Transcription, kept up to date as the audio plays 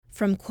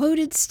From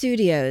Quoted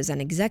Studios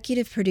and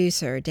executive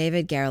producer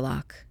David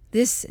Gerlach,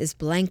 this is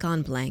Blank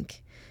on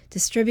Blank,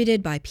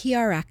 distributed by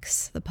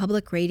PRX, the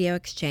Public Radio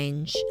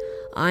Exchange.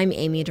 I'm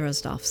Amy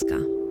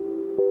Drozdowska.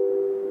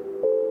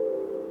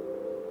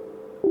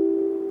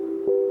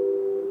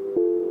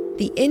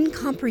 The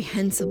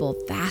incomprehensible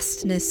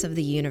vastness of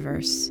the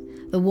universe,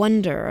 the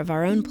wonder of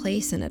our own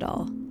place in it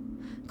all.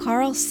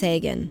 Carl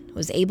Sagan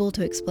was able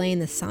to explain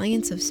the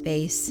science of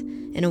space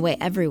in a way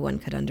everyone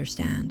could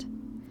understand.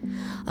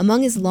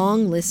 Among his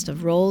long list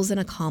of roles and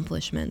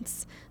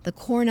accomplishments, the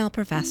Cornell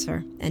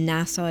professor and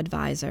NASA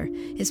advisor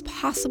is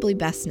possibly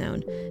best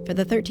known for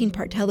the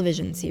 13-part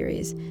television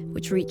series,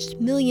 which reached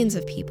millions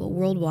of people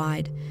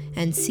worldwide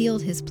and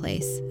sealed his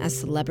place as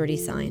celebrity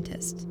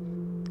scientist.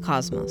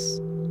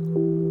 Cosmos.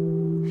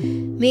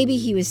 Maybe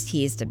he was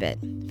teased a bit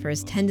for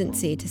his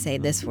tendency to say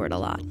this word a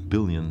lot.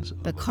 Billions.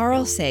 But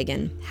Carl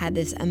Sagan had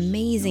this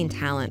amazing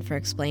talent for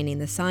explaining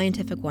the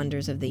scientific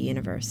wonders of the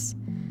universe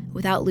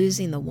without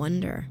losing the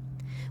wonder.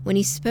 When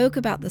he spoke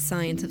about the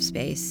science of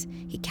space,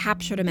 he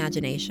captured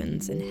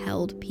imaginations and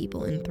held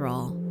people in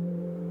thrall.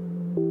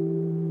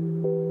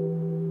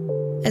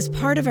 As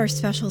part of our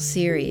special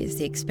series,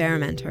 The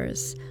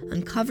Experimenters,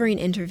 uncovering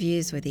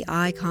interviews with the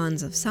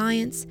icons of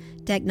science,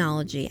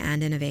 technology,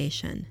 and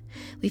innovation,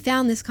 we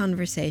found this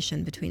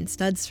conversation between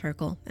Studs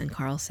Terkel and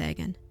Carl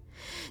Sagan.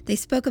 They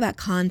spoke about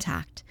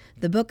Contact,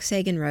 the book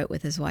Sagan wrote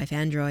with his wife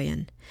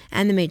Androyan,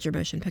 and the major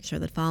motion picture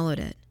that followed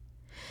it.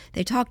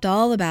 They talked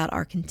all about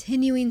our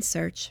continuing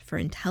search for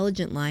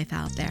intelligent life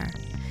out there,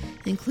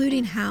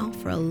 including how,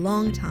 for a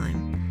long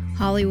time,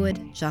 Hollywood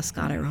just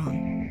got it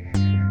wrong.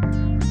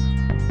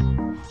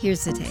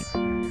 Here's the tape.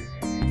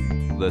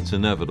 That's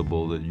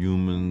inevitable that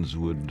humans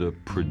would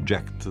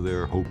project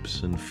their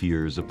hopes and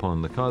fears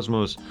upon the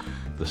cosmos.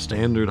 The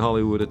standard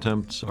Hollywood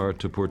attempts are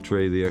to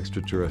portray the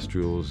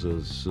extraterrestrials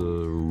as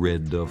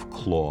red of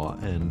claw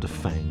and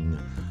fang,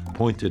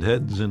 pointed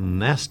heads and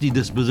nasty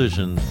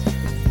dispositions.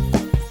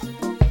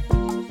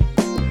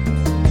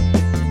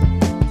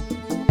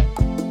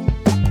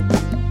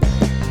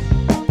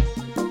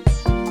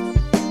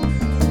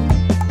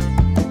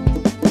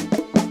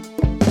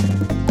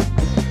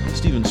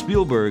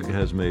 Spielberg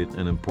has made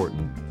an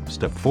important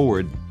step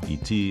forward,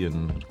 E.T.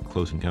 and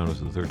Close Encounters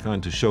of the Third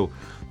Kind, to show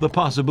the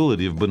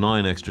possibility of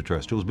benign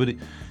extraterrestrials. But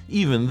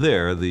even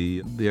there,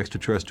 the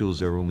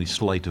extraterrestrials are only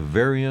slight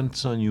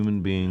variants on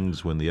human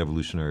beings when the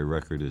evolutionary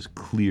record is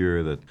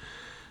clear that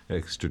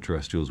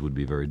extraterrestrials would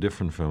be very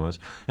different from us.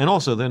 And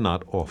also, they're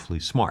not awfully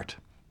smart,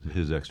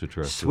 his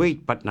extraterrestrials.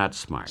 Sweet but not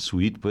smart.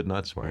 Sweet but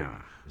not smart.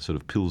 Yeah. Sort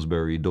of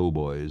Pillsbury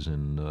doughboys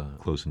in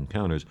Close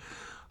Encounters.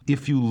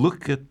 If you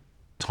look at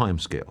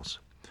timescales,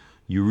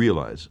 you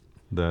realize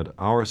that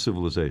our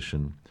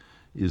civilization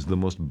is the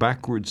most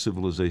backward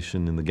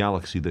civilization in the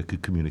galaxy that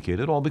could communicate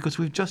at all, because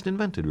we've just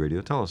invented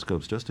radio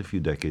telescopes just a few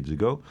decades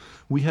ago.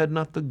 We had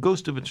not the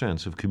ghost of a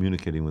chance of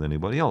communicating with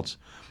anybody else.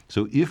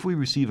 So if we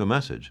receive a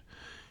message,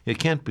 it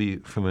can't be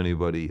from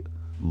anybody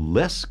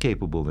less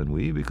capable than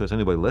we, because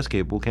anybody less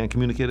capable can't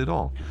communicate at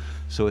all.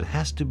 So it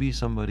has to be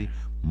somebody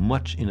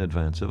much in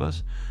advance of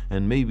us,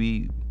 and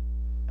maybe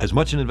as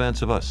much in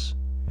advance of us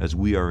as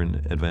we are in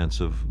advance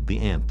of the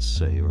ants,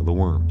 say, or the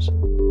worms.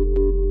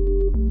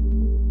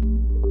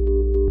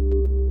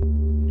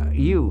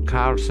 You,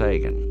 Carl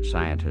Sagan,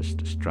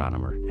 scientist,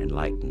 astronomer,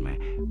 enlightened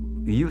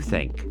man, you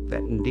think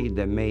that indeed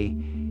there may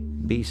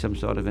be some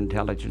sort of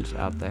intelligence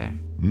out there?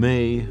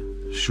 May,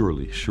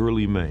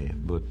 surely may,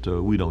 but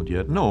we don't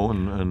yet know,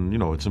 and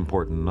it's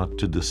important not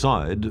to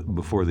decide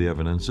before the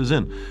evidence is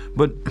in.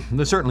 But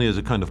there certainly is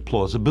a kind of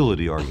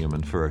plausibility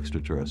argument for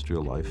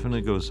extraterrestrial life, and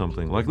it goes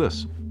something like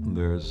this.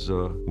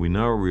 We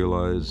now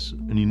realize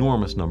an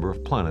enormous number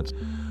of planets,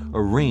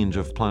 a range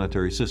of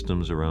planetary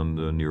systems around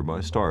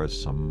nearby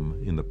stars,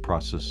 some in the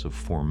process of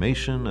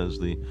formation, as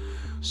the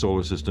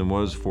solar system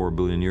was 4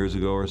 billion years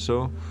ago or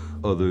so,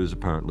 others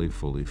apparently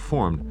fully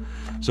formed.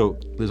 So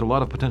there's a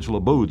lot of potential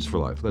abodes for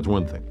life. That's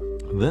one thing.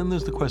 Then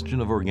there's the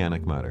question of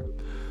organic matter,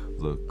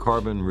 the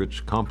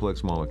carbon-rich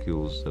complex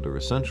molecules that are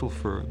essential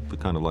for the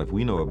kind of life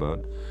we know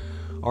about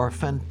are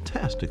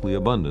fantastically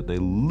abundant. They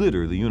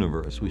litter the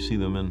universe. We see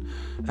them in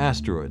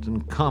asteroids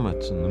and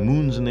comets and the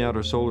moons in the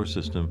outer solar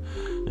system,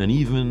 and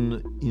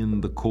even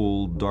in the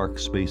cold, dark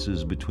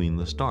spaces between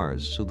the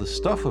stars. So the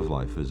stuff of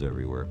life is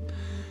everywhere.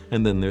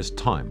 And then there's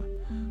time.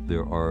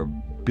 There are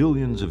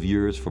billions of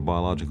years for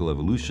biological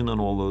evolution on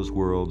all those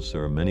worlds.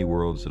 There are many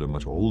worlds that are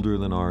much older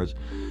than ours.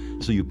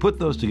 So you put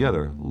those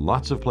together,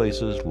 lots of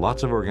places,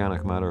 lots of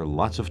organic matter,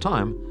 lots of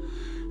time,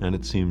 and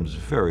it seems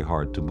very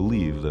hard to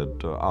believe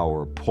that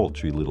our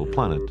paltry little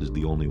planet is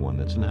the only one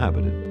that's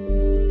inhabited.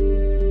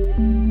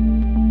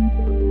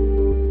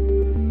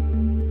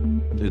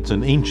 It's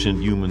an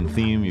ancient human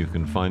theme. You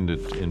can find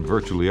it in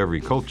virtually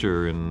every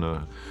culture,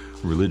 in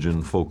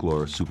religion,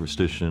 folklore,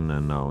 superstition,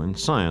 and now in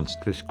science.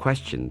 This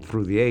question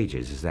through the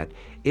ages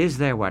is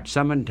there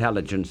some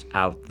intelligence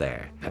out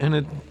there? And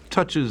it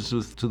touches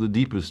to the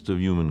deepest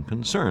of human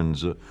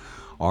concerns.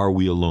 Are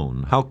we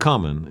alone? How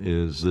common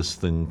is this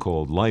thing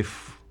called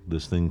life,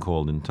 this thing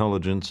called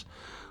intelligence?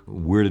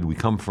 Where did we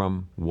come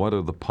from? What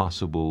are the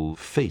possible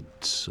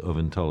fates of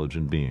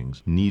intelligent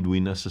beings? Need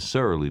we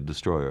necessarily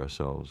destroy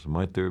ourselves?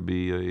 Might there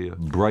be a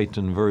bright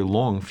and very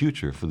long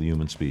future for the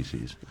human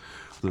species?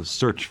 The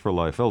search for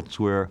life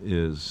elsewhere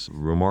is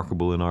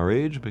remarkable in our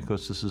age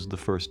because this is the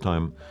first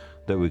time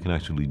that we can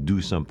actually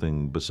do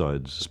something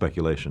besides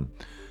speculation.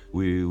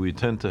 We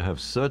tend to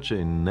have such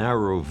a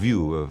narrow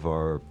view of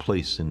our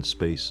place in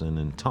space and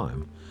in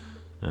time.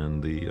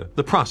 And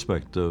the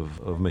prospect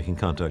of making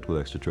contact with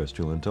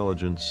extraterrestrial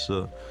intelligence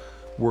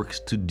works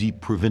to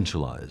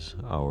deprovincialize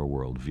our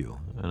worldview.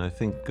 And I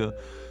think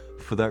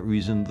for that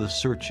reason, the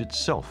search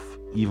itself,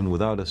 even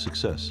without a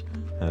success,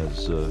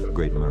 has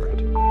great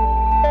merit.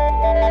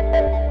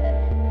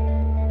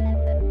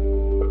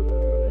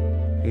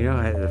 You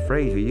know, the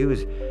phrase we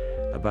use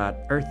about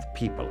Earth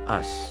people,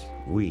 us,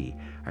 we,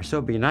 are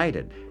so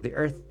benighted. The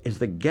Earth is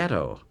the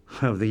ghetto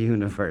of the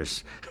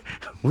universe.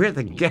 We're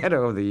the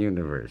ghetto of the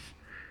universe.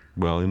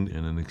 Well, in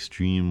an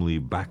extremely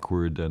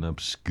backward and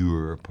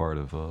obscure part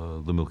of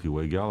the Milky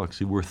Way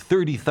galaxy, we're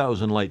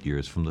 30,000 light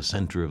years from the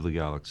center of the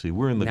galaxy.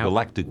 We're in the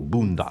galactic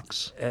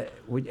boondocks.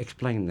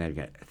 Explain that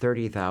again.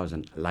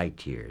 30,000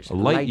 light years. A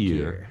light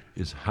year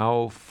is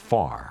how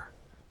far,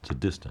 it's a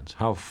distance,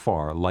 how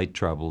far light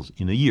travels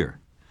in a year.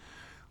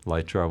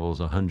 Light travels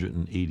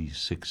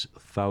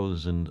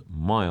 186,000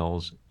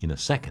 miles in a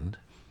second.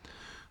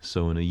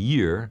 So in a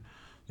year,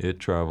 it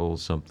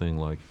travels something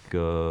like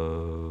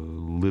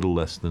little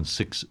less than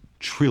 6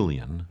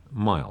 trillion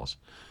miles.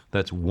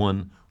 That's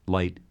 1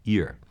 light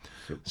year.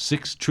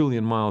 6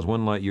 trillion miles,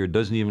 1 light year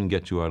doesn't even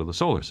get you out of the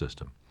solar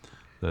system.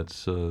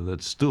 That's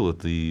still at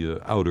the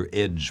outer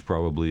edge,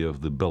 probably,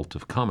 of the belt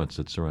of comets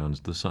that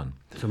surrounds the sun.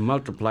 So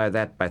multiply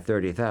that by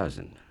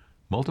 30,000.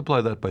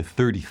 Multiply that by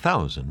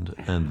 30,000,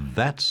 and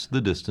that's the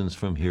distance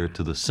from here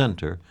to the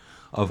center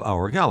of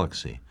our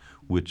galaxy,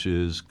 which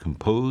is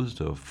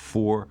composed of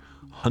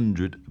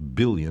 400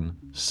 billion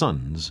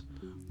suns,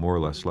 more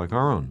or less like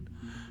our own.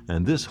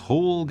 And this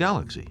whole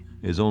galaxy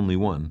is only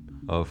one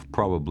of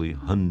probably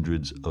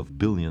hundreds of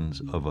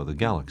billions of other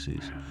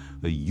galaxies,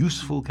 a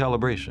useful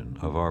calibration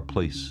of our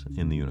place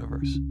in the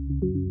universe.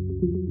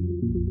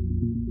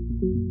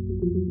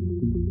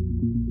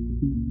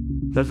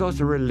 There's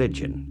also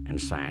religion in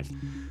science.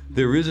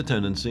 There is a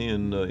tendency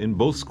in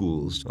both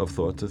schools of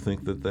thought to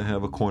think that they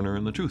have a corner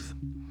in the truth.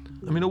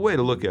 I mean, a way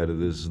to look at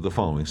it is the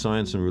following.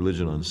 Science and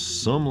religion on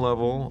some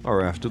level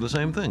are after the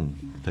same thing.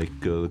 Take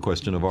the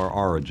question of our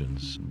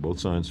origins. Both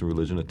science and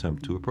religion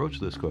attempt to approach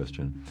this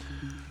question.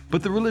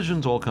 But the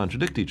religions all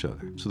contradict each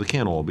other, so they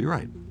can't all be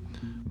right.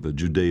 The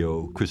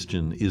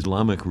Judeo-Christian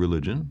Islamic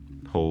religion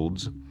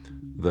holds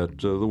that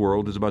the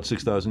world is about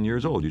 6,000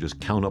 years old. You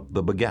just count up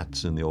the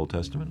begats in the Old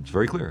Testament. It's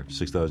very clear,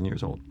 6,000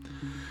 years old.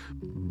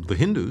 The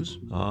Hindus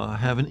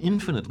have an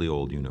infinitely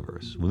old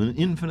universe with an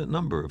infinite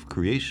number of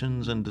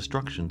creations and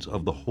destructions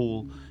of the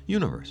whole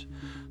universe.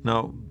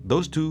 Now,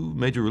 those two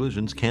major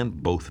religions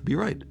can't both be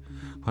right.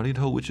 How do you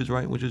tell which is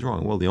right and which is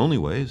wrong? Well, the only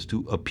way is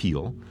to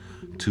appeal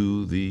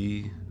to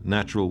the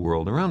natural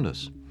world around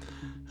us.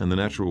 And the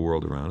natural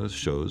world around us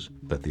shows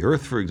that the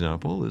Earth, for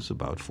example, is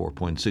about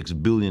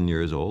 4.6 billion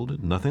years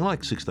old, nothing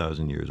like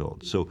 6,000 years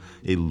old. So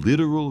a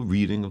literal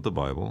reading of the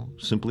Bible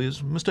simply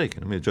is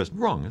mistaken. I mean, it's just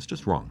wrong. It's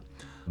just wrong.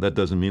 That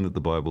doesn't mean that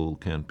the Bible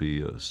can't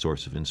be a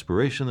source of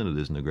inspiration, that it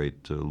isn't a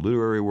great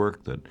literary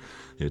work, that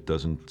it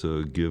doesn't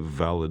give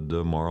valid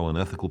moral and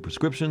ethical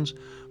prescriptions.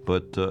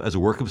 But as a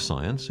work of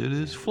science, it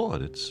is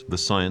flawed. It's the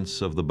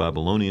science of the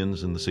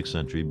Babylonians in the 6th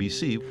century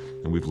BC,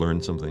 and we've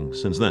learned something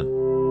since then.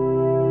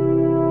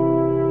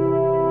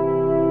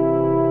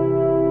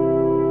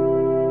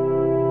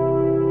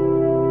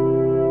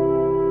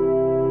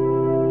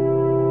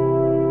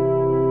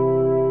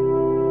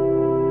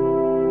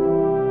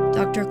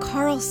 Dr.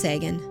 Carl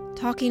Sagan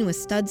talking with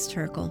Studs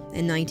Terkel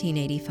in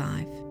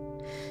 1985.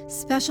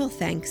 Special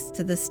thanks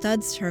to the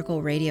Studs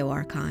Terkel Radio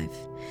Archive,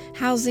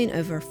 housing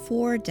over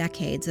 4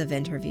 decades of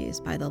interviews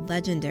by the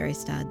legendary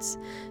Studs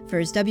for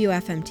his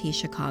WFMT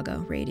Chicago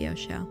radio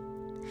show.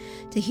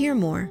 To hear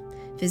more,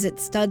 visit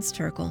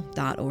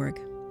studsterkel.org.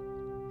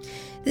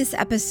 This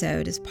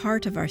episode is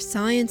part of our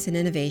Science and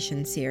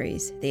Innovation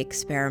series, The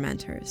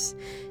Experimenters,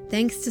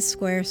 thanks to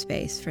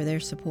Squarespace for their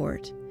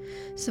support.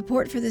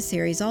 Support for the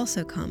series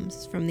also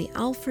comes from the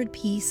Alfred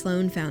P.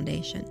 Sloan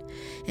Foundation,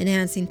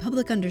 enhancing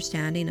public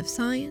understanding of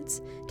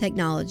science,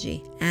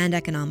 technology, and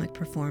economic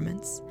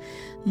performance.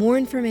 More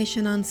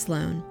information on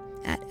Sloan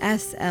at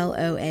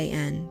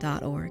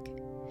sloan.org.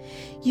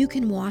 You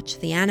can watch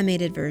the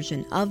animated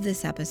version of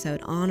this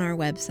episode on our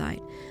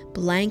website,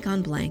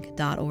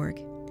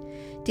 blankonblank.org.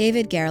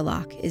 David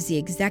Gerlach is the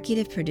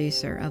executive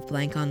producer of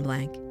Blank on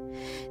Blank.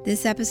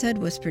 This episode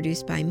was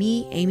produced by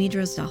me, Amy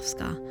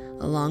Drozdowska,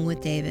 along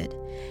with David,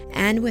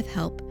 and with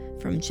help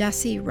from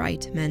Jesse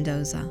Wright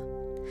Mendoza.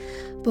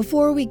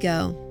 Before we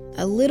go,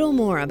 a little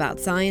more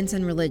about science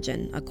and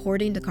religion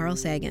according to Carl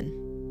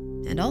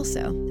Sagan, and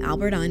also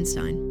Albert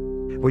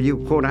Einstein. Well, you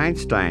quote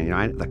Einstein,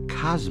 the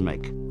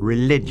cosmic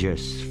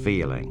religious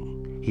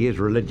feeling. He is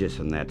religious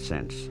in that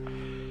sense.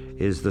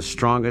 is the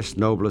strongest,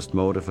 noblest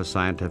motive for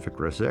scientific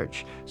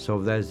research. So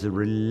there's a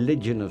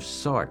religion of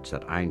sorts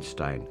that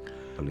Einstein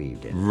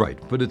believed in. Right,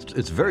 but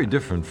it's very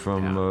different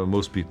from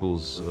most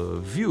people's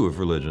view of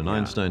religion.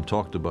 Einstein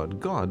talked about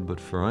God, but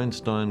for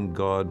Einstein,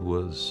 God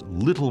was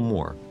little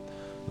more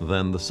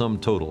than the sum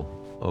total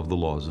of the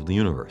laws of the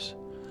universe.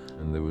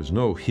 And there was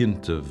no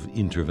hint of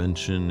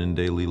intervention in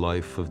daily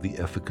life, of the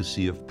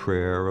efficacy of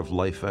prayer, of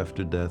life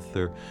after death,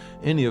 or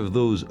any of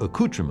those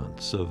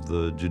accoutrements of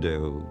the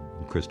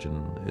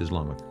Judeo-Christian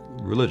Islamic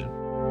religion.